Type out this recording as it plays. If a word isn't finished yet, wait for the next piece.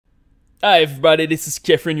Hi everybody, this is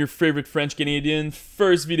Kefren, your favorite French Canadian.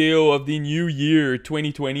 First video of the new year,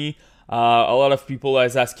 2020. A lot of people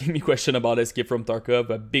is asking me question about Escape from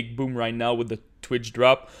Tarkov, a big boom right now with the Twitch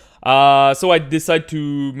drop. So I decided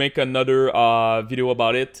to make another video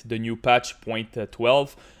about it, the new patch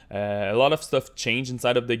 0.12. A lot of stuff changed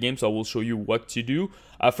inside of the game, so I will show you what to do.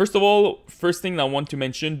 First of all, first thing I want to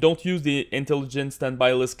mention, don't use the intelligent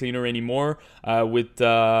standby list cleaner anymore. Microsoft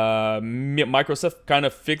kind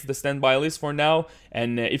of fixed the standby list for now,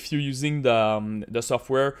 and if you're using the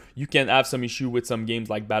software, you can have some issue with some games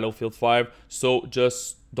like Battlefield 5, so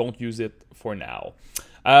just don't use it for now.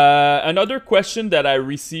 Another question that I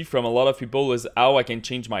received from a lot of people is how I can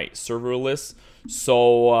change my server list.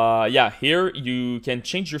 So yeah, here you can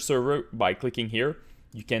change your server by clicking here.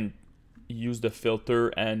 You can use the filter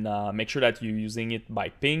and make sure that you're using it by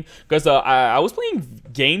ping, because I was playing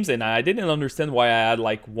games and I didn't understand why I had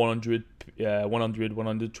like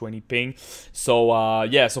 120 ping. So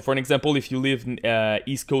yeah, so for an example, if you live in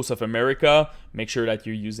East Coast of America, make sure that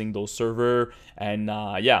you're using those server, and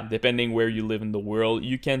yeah, depending where you live in the world,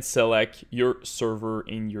 you can select your server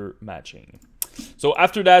in your matching. So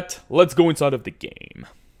after that, let's go inside of the game.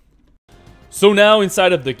 So now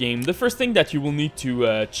inside of the game, the first thing that you will need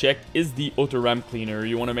to check is the auto RAM cleaner.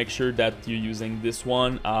 You want to make sure that you're using this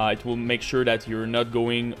one. It will make sure that you're not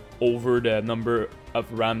going over the number of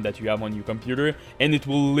RAM that you have on your computer, and it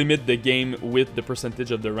will limit the game with the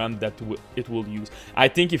percentage of the RAM that it will use. I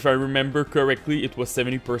think if I remember correctly, it was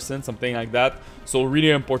 70%, something like that. So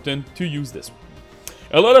really important to use this one.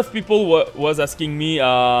 A lot of people was asking me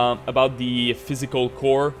about the physical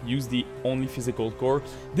core, use the only physical core.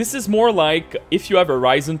 This is more like if you have a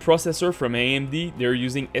Ryzen processor from AMD, they're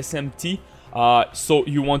using SMT, so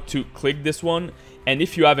you want to click this one. And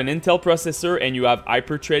if you have an Intel processor and you have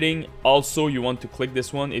hyperthreading, also you want to click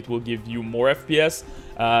this one. It will give you more FPS.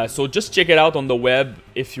 So just check it out on the web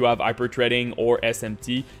if you have hyperthreading or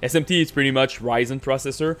SMT. SMT is pretty much Ryzen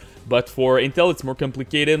processor, but for Intel it's more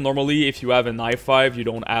complicated. Normally if you have an i5 you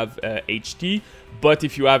don't have HT, but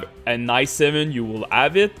if you have an i7 you will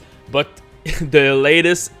have it. But the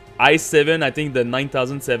latest i7, I think the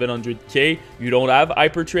 9700K, you don't have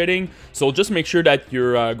hyperthreading. So just make sure that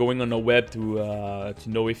you're going on the web to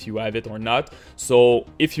know if you have it or not. So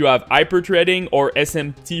if you have hyperthreading or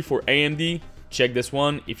SMT for AMD, check this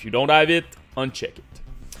one. If you don't have it, uncheck it.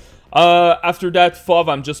 After that, FOV,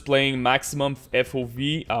 I'm just playing maximum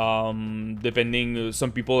FOV. Depending,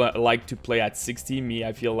 some people like to play at 60. Me,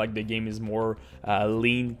 I feel like the game is more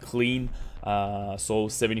lean, clean. So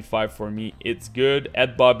 75 for me, it's good.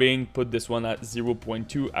 Head bobbing, put this one at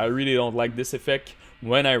 0.2. I really don't like this effect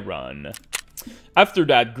when I run. After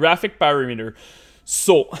that, graphic parameter.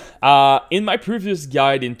 So in my previous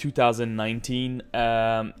guide in 2019,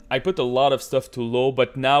 I put a lot of stuff to low,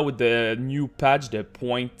 but now with the new patch, the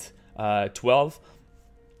 0.12,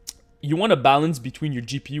 you want to balance between your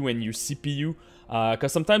GPU and your CPU.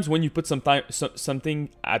 Because sometimes when you put something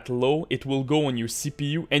at low, it will go on your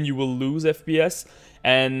CPU and you will lose FPS.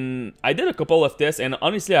 And I did a couple of tests, and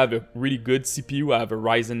honestly I have a really good CPU. I have a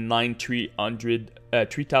Ryzen 9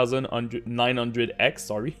 3900X,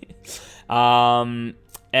 sorry.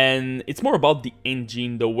 And it's more about the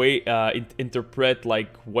engine, the way it interprets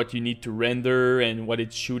like what you need to render and what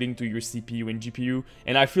it's shooting to your CPU and GPU.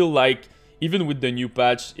 And I feel like even with the new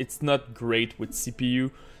patch, it's not great with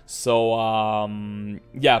CPU. So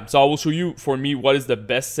yeah, so I will show you for me what is the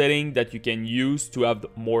best setting that you can use to have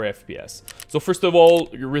more FPS. So first of all,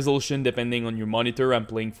 your resolution depending on your monitor. I'm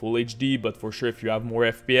playing full HD, but for sure if you have more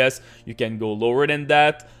FPS, you can go lower than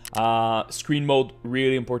that. Screen mode,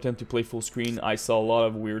 really important to play full screen. I saw a lot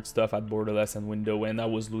of weird stuff at Borderless and Window, and I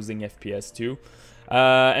was losing FPS too.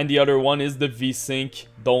 And the other one is the VSync.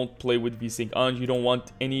 Don't play with VSync on. You don't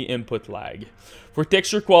want any input lag. For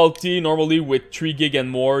texture quality, normally with 3 gig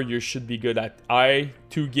and more, you should be good at high.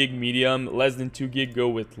 2 gig medium, less than 2 gig, go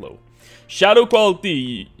with low. Shadow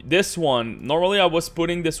quality, this one, normally I was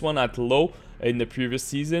putting this one at low in the previous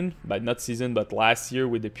season, but not season, but last year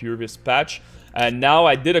with the previous patch. And now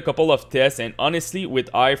I did a couple of tests, and honestly with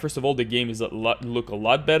high, first of all, the game is look a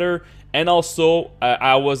lot better, and also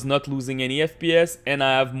I was not losing any FPS, and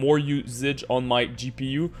I have more usage on my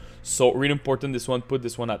GPU. So really important, this one, put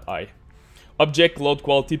this one at high. Object load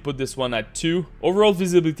quality, put this one at 2. Overall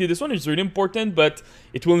visibility, this one is really important, but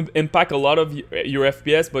it will impact a lot of your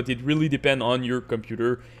FPS, but it really depends on your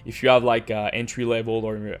computer. If you have like an entry level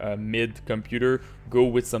or a mid computer, go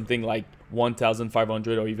with something like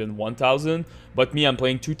 1500 or even 1000. But me, I'm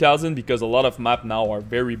playing 2000 because a lot of maps now are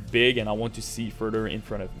very big and I want to see further in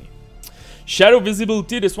front of me. Shadow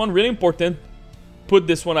visibility, this one really important. Put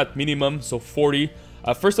this one at minimum, so 40.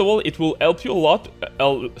 First of all, it will help you a lot,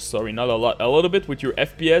 sorry, not a lot, a little bit with your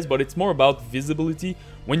FPS, but it's more about visibility.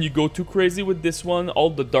 When you go too crazy with this one, all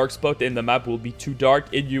the dark spots in the map will be too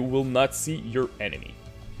dark and you will not see your enemy.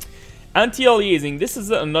 Anti-Aliasing, this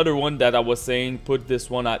is another one that I was saying, put this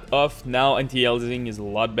one at off. Now Anti-Aliasing is a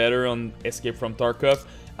lot better on Escape from Tarkov.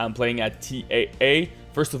 I'm playing at TAA.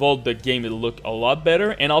 First of all, the game will look a lot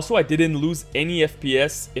better, and also I didn't lose any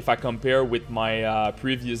FPS if I compare with my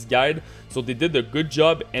previous guide, so they did a good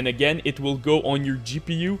job. And again, it will go on your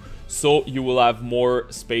GPU, so you will have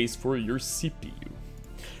more space for your CPU.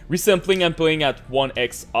 Resampling, I'm playing at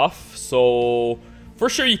 1x off, so for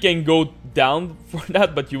sure you can go down for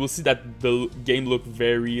that, but you will see that the game look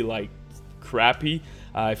very like crappy.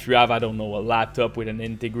 If you have, I don't know, a laptop with an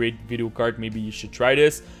integrated video card, maybe you should try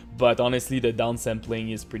this. But honestly, the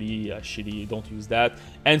downsampling is pretty shitty. Don't use that.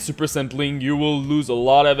 And super sampling, you will lose a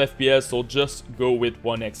lot of FPS, so just go with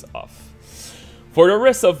 1x off. For the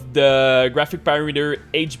rest of the graphic parameter,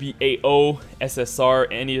 HBAO, SSR,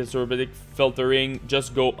 any isotropic filtering,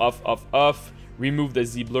 just go off, off, off. Remove the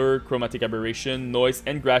Z-blur, chromatic aberration, noise,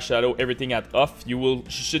 and grass shadow, everything at off. You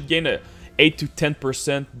should gain a 8 to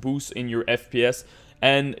 10% boost in your FPS,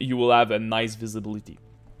 and you will have a nice visibility.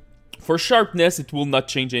 For sharpness, it will not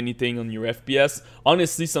change anything on your FPS.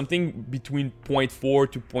 Honestly, something between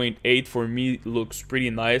 0.4 to 0.8 for me looks pretty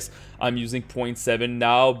nice. I'm using 0.7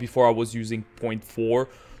 now. Before I was using 0.4.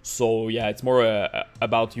 So yeah, it's more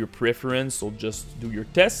about your preference, so just do your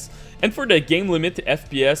tests. And for the game limit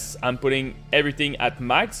FPS, I'm putting everything at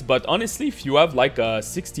max, but honestly, if you have like a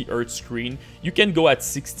 60 Hz screen, you can go at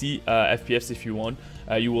 60 FPS if you want.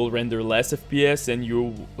 You will render less FPS and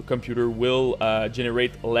your computer will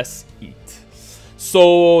generate less heat.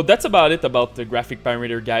 So that's about it about the graphic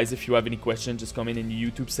parameter, guys. If you have any questions, just comment in the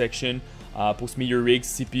YouTube section. Post me your rigs,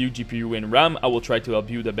 CPU, GPU, and RAM. I will try to help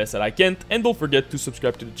you the best that I can. And don't forget to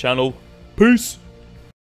subscribe to the channel. Peace!